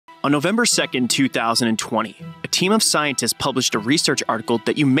On November 2nd, 2020, a team of scientists published a research article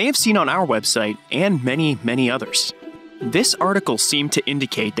that you may have seen on our website and many others. This article seemed to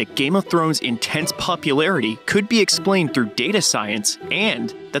indicate that Game of Thrones' intense popularity could be explained through data science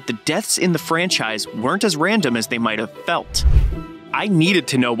and that the deaths in the franchise weren't as random as they might have felt. I needed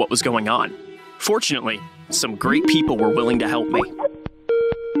to know what was going on. Fortunately, some great people were willing to help me.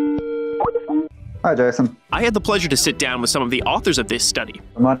 Hi, Jason. I had the pleasure to sit down with some of the authors of this study.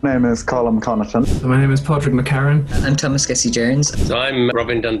 My name is Colm Connaughton. My name is Patrick McCarran. I'm Thomas Gessie-Jones. So I'm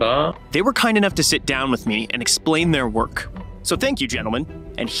Robin Dunbar. They were kind enough to sit down with me and explain their work. So thank you, gentlemen.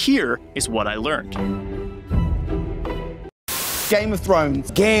 And here is what I learned. Game of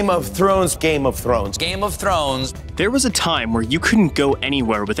Thrones. Game of Thrones. Game of Thrones. Game of Thrones. There was a time where you couldn't go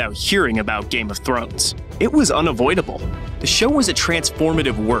anywhere without hearing about Game of Thrones. It was unavoidable. The show was a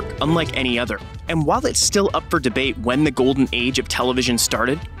transformative work unlike any other. And while it's still up for debate when the golden age of television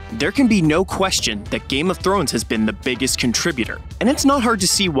started, there can be no question that Game of Thrones has been the biggest contributor. And it's not hard to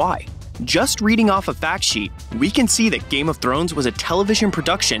see why. Just reading off a fact sheet, we can see that Game of Thrones was a television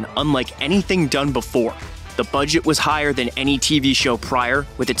production unlike anything done before. The budget was higher than any TV show prior,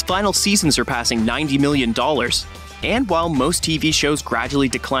 with its final season surpassing $90 million. And while most TV shows gradually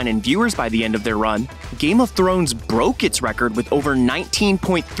decline in viewers by the end of their run, Game of Thrones broke its record with over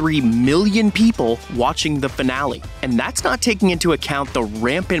 19.3 million people watching the finale. And that's not taking into account the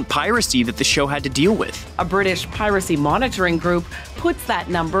rampant piracy that the show had to deal with. A British piracy monitoring group puts that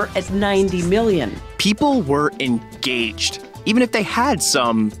number at 90 million. People were engaged, even if they had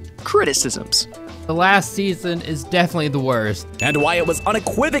some criticisms. The last season is definitely the worst. And why it was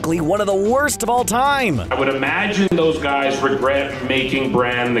unequivocally one of the worst of all time. I would imagine those guys regret making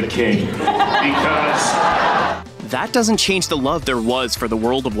Bran the king. Because that doesn't change the love there was for the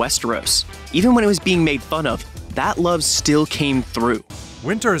world of Westeros. Even when it was being made fun of, that love still came through.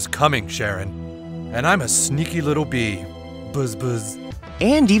 Winter is coming, Sharon. And I'm a sneaky little bee. Buzz buzz.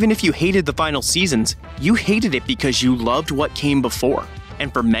 And even if you hated the final seasons, you hated it because you loved what came before.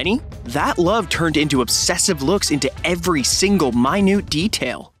 And for many, that love turned into obsessive looks into every single minute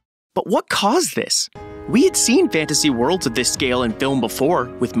detail. But what caused this? We had seen fantasy worlds of this scale in film before,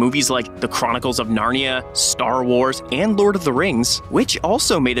 with movies like The Chronicles of Narnia, Star Wars, and Lord of the Rings, which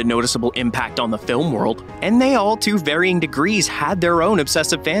also made a noticeable impact on the film world, and they all, to varying degrees, had their own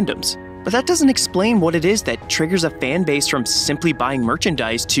obsessive fandoms. But that doesn't explain what it is that triggers a fan base from simply buying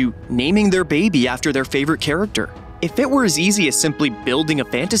merchandise to naming their baby after their favorite character. If it were as easy as simply building a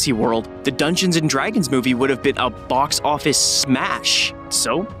fantasy world, the Dungeons & Dragons movie would have been a box office smash.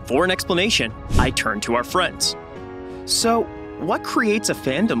 So, for an explanation, I turned to our friends. So, what creates a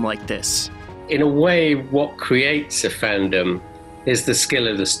fandom like this? In a way, what creates a fandom is the skill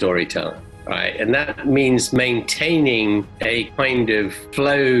of the storyteller, right? And that means maintaining a kind of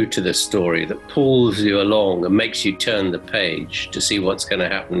flow to the story that pulls you along and makes you turn the page to see what's going to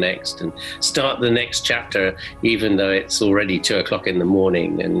happen next and start the next chapter, even though it's already 2 o'clock in the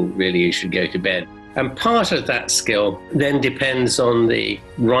morning and really you should go to bed. And part of that skill then depends on the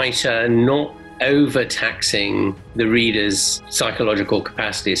writer not overtaxing the reader's psychological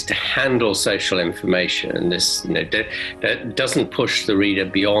capacities to handle social information. And this, that doesn't push the reader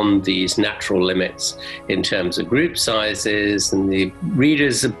beyond these natural limits in terms of group sizes and the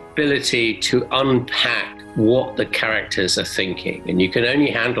reader's ability to unpack what the characters are thinking. And you can only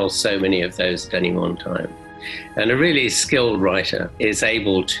handle so many of those at any one time. And a really skilled writer is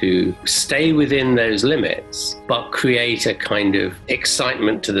able to stay within those limits, but create a kind of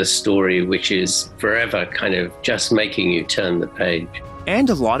excitement to the story, which is forever kind of just making you turn the page. And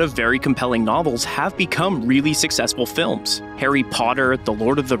a lot of very compelling novels have become really successful films. Harry Potter, The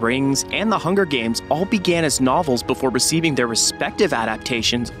Lord of the Rings, and The Hunger Games all began as novels before receiving their respective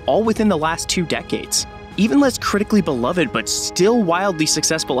adaptations, all within the last 2 decades. Even less critically beloved but still wildly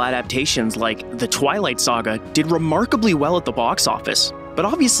successful adaptations like The Twilight Saga did remarkably well at the box office. But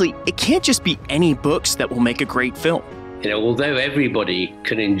obviously, it can't just be any books that will make a great film. Although everybody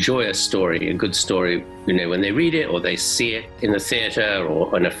can enjoy a story, a good story, when they read it or they see it in the theater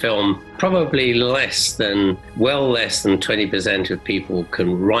or in a film, probably less than 20% of people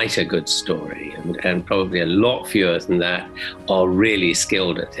can write a good story. And probably a lot fewer than that are really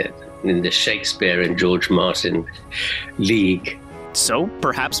skilled at it. In the Shakespeare and George Martin league. So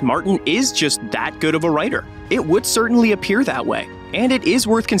perhaps Martin is just that good of a writer. It would certainly appear that way. And it is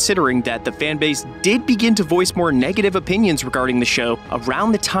worth considering that the fanbase did begin to voice more negative opinions regarding the show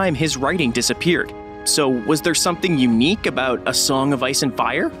around the time his writing disappeared. So was there something unique about A Song of Ice and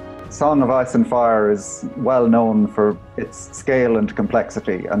Fire? Song of Ice and Fire is well known for its scale and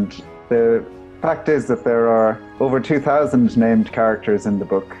complexity, and the fact is that there are over 2,000 named characters in the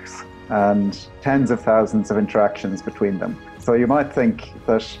books and tens of thousands of interactions between them. So you might think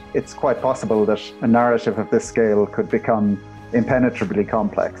that it's quite possible that a narrative of this scale could become impenetrably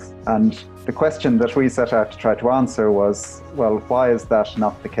complex. And the question that we set out to try to answer was, well, why is that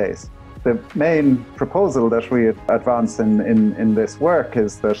not the case? The main proposal that we advance in this work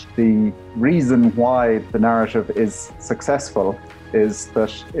is that the reason why the narrative is successful is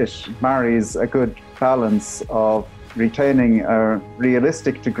that it marries a good balance of retaining a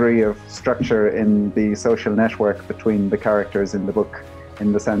realistic degree of structure in the social network between the characters in the book,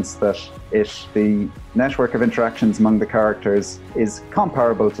 in the sense that the network of interactions among the characters is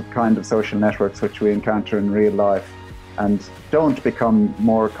comparable to the kind of social networks which we encounter in real life, and don't become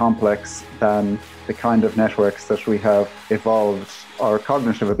more complex than the kind of networks that we have evolved our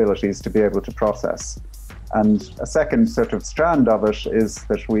cognitive abilities to be able to process. And a second sort of strand of it is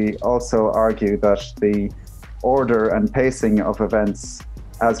that we also argue that the order and pacing of events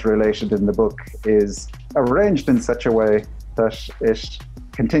as related in the book is arranged in such a way that it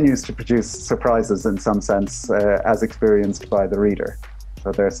continues to produce surprises in some sense as experienced by the reader.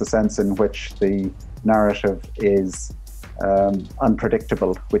 So there's a sense in which the narrative is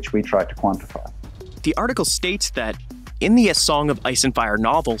unpredictable, which we try to quantify. The article states that in the A Song of Ice and Fire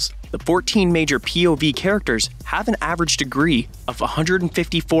novels, the 14 major POV characters have an average degree of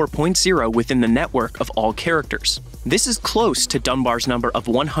 154.0 within the network of all characters. This is close to Dunbar's number of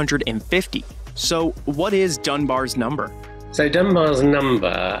 150. So what is Dunbar's number? So Dunbar's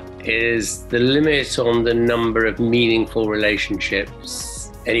number is the limit on the number of meaningful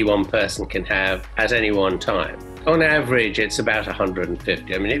relationships any one person can have at any one time. On average, it's about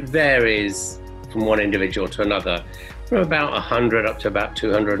 150. I mean, it varies from one individual to another, from about 100 up to about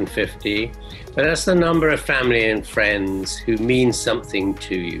 250. But that's the number of family and friends who mean something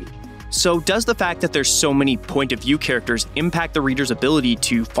to you. So does the fact that there's so many point of view characters impact the reader's ability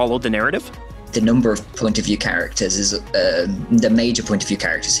to follow the narrative? The number of point of view characters is the major point of view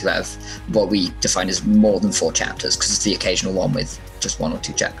characters who have what we define as more than 4 chapters, because it's the occasional one with just 1 or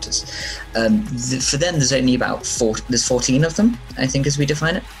 2 chapters. For them, there's only about 14 of them, I think, as we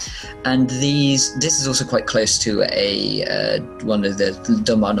define it. And this is also quite close to one of the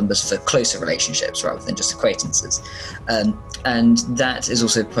Dunbar numbers for closer relationships rather than just acquaintances. And that is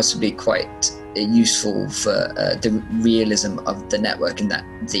also possibly quite useful for the realism of the network, in that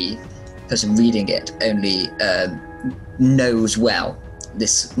the person reading it only knows well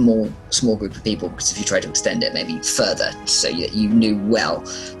this small group of people, because if you try to extend it maybe further, so you knew well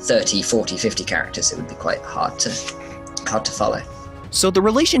 30, 40, 50 characters, it would be quite hard to follow. So the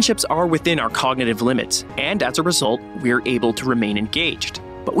relationships are within our cognitive limits, and as a result, we're able to remain engaged.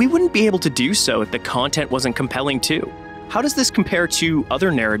 But we wouldn't be able to do so if the content wasn't compelling too. How does this compare to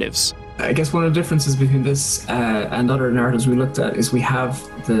other narratives? I guess one of the differences between this and other narratives we looked at is we have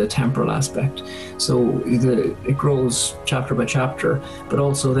the temporal aspect. So it grows chapter by chapter, but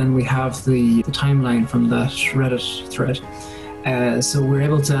also then we have the timeline from that Reddit thread. So we're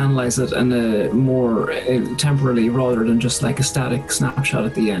able to analyze it in a more temporally rather than just like a static snapshot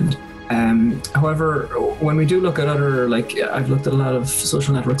at the end. However, when we do look at other, like I've looked at a lot of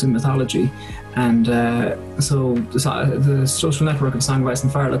social networks in mythology, and so the social network of Song of Ice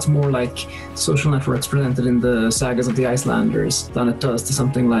and Fire, that's more like social networks presented in the sagas of the Icelanders than it does to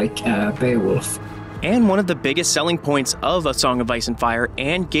something like Beowulf. And one of the biggest selling points of A Song of Ice and Fire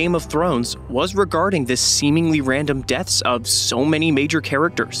and Game of Thrones was regarding this seemingly random deaths of so many major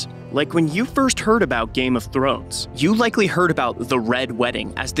characters. Like when you first heard about Game of Thrones, you likely heard about the Red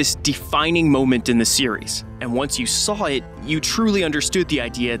Wedding as this defining moment in the series. And once you saw it, you truly understood the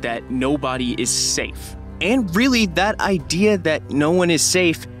idea that nobody is safe. And really, that idea that no one is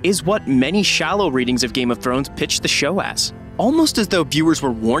safe is what many shallow readings of Game of Thrones pitched the show as. Almost as though viewers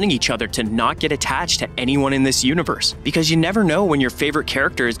were warning each other to not get attached to anyone in this universe, because you never know when your favorite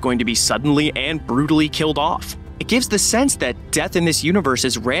character is going to be suddenly and brutally killed off. It gives the sense that death in this universe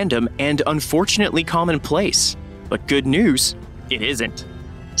is random and unfortunately commonplace. But good news, it isn't.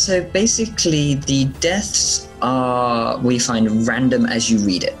 So basically, the deaths are, we find, random as you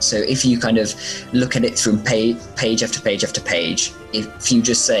read it. So if you kind of look at it through page after page after page, if you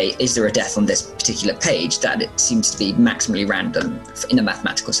just say, is there a death on this particular page, that it seems to be maximally random in a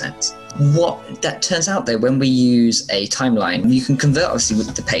mathematical sense. What that turns out, though, when we use a timeline, you can convert obviously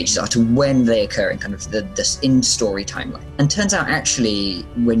what the pages are to when they occur in kind of the in-story timeline. And turns out actually,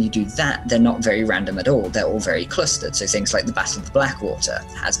 when you do that, they're not very random at all. They're all very clustered. So things like the Battle of the Blackwater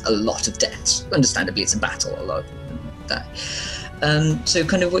has a lot of deaths. Understandably, it's a battle, a lot of that. So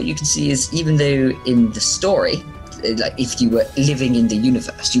kind of what you can see is, even though in the story, like if you were living in the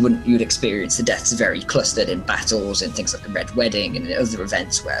universe, you'd experience the deaths very clustered in battles and things like the Red Wedding and other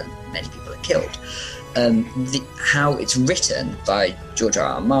events where many people are killed. How it's written by George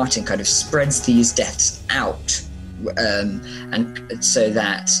R.R. Martin kind of spreads these deaths out, and so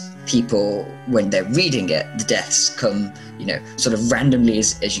that people, when they're reading it, the deaths come, sort of randomly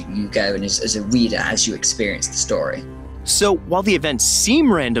as you go, and as a reader as you experience the story. So, while the events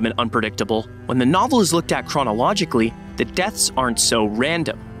seem random and unpredictable, when the novel is looked at chronologically, the deaths aren't so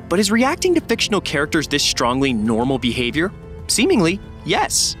random. But is reacting to fictional characters this strongly normal behavior? Seemingly,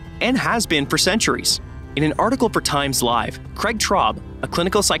 yes, and has been for centuries. In an article for Times Live, Craig Traub, a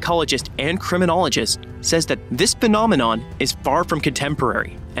clinical psychologist and criminologist, says that this phenomenon is far from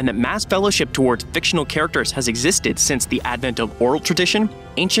contemporary, and that mass fellowship towards fictional characters has existed since the advent of oral tradition,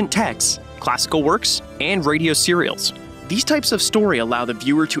 ancient texts, classical works, and radio serials. These types of story allow the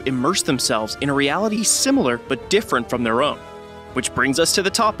viewer to immerse themselves in a reality similar but different from their own. Which brings us to the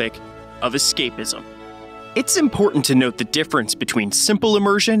topic of escapism. It's important to note the difference between simple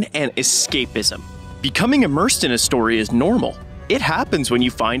immersion and escapism. Becoming immersed in a story is normal. It happens when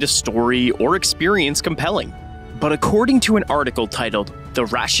you find a story or experience compelling. But according to an article titled "The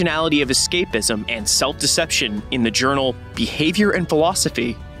Rationality of Escapism and Self-Deception" in the journal Behavior and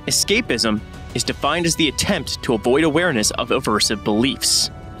Philosophy, escapism is defined as the attempt to avoid awareness of aversive beliefs.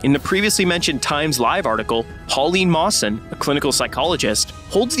 In the previously mentioned Times Live article, Pauline Mawson, a clinical psychologist,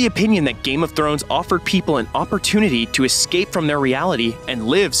 holds the opinion that Game of Thrones offered people an opportunity to escape from their reality and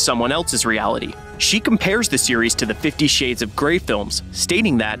live someone else's reality. She compares the series to the 50 Shades of Grey films,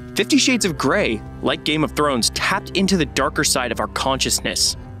 stating that 50 Shades of Grey, like Game of Thrones, tapped into the darker side of our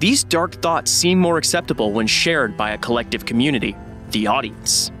consciousness. These dark thoughts seem more acceptable when shared by a collective community, the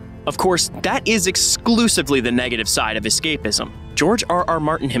audience. Of course, that is exclusively the negative side of escapism. George R.R.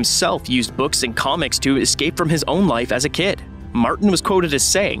 Martin himself used books and comics to escape from his own life as a kid. Martin was quoted as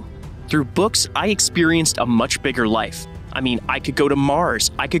saying, "Through books, I experienced a much bigger life. I mean, I could go to Mars,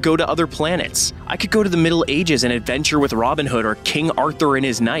 I could go to other planets, I could go to the Middle Ages and adventure with Robin Hood or King Arthur and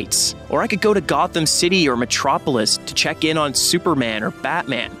his knights, or I could go to Gotham City or Metropolis to check in on Superman or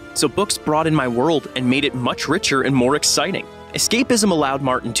Batman. So books broadened my world and made it much richer and more exciting." Escapism allowed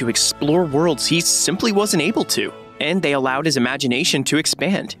Martin to explore worlds he simply wasn't able to, and they allowed his imagination to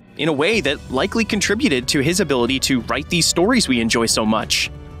expand, in a way that likely contributed to his ability to write these stories we enjoy so much.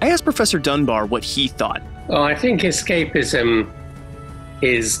 I asked Professor Dunbar what he thought. Well, I think escapism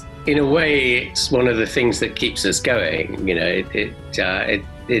is, in a way, it's one of the things that keeps us going.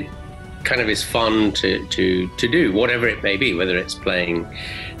 It kind of is fun to do, whatever it may be, whether it's playing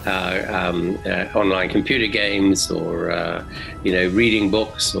online computer games or reading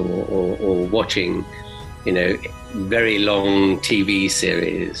books or watching very long TV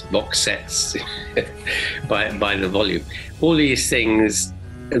series, box sets by the volume. All these things,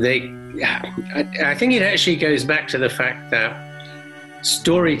 I think it actually goes back to the fact that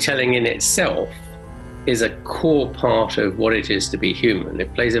storytelling in itself is a core part of what it is to be human.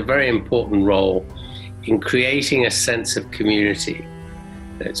 It plays a very important role in creating a sense of community.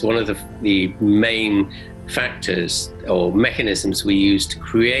 It's one of the main factors or mechanisms we use to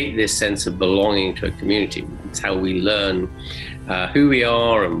create this sense of belonging to a community. It's how we learn who we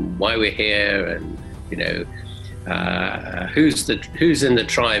are and why we're here, and who's in the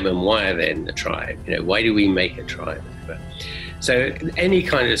tribe and why are they in the tribe. Why do we make a tribe? So any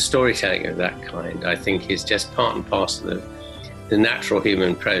kind of storytelling of that kind, I think, is just part and parcel of the natural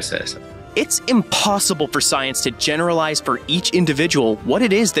human process. It's impossible for science to generalize for each individual what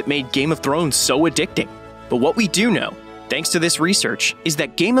it is that made Game of Thrones so addicting. But what we do know, thanks to this research, is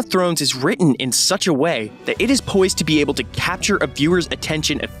that Game of Thrones is written in such a way that it is poised to be able to capture a viewer's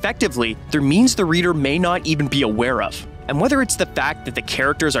attention effectively through means the reader may not even be aware of. And whether it's the fact that the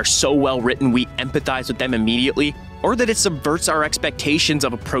characters are so well written we empathize with them immediately, or that it subverts our expectations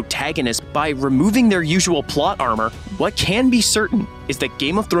of a protagonist by removing their usual plot armor, what can be certain is that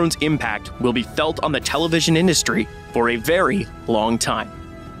Game of Thrones' impact will be felt on the television industry for a very long time.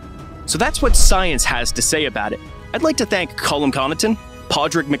 So that's what science has to say about it. I'd like to thank Colm Connaughton,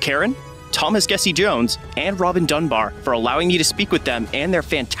 Padraig McCarran, Thomas Gessie-Jones, and Robin Dunbar for allowing me to speak with them and their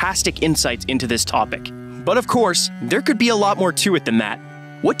fantastic insights into this topic. But of course, there could be a lot more to it than that.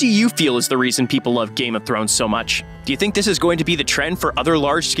 What do you feel is the reason people love Game of Thrones so much? Do you think this is going to be the trend for other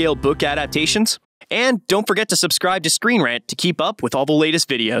large-scale book adaptations? And don't forget to subscribe to Screen Rant to keep up with all the latest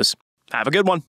videos. Have a good one.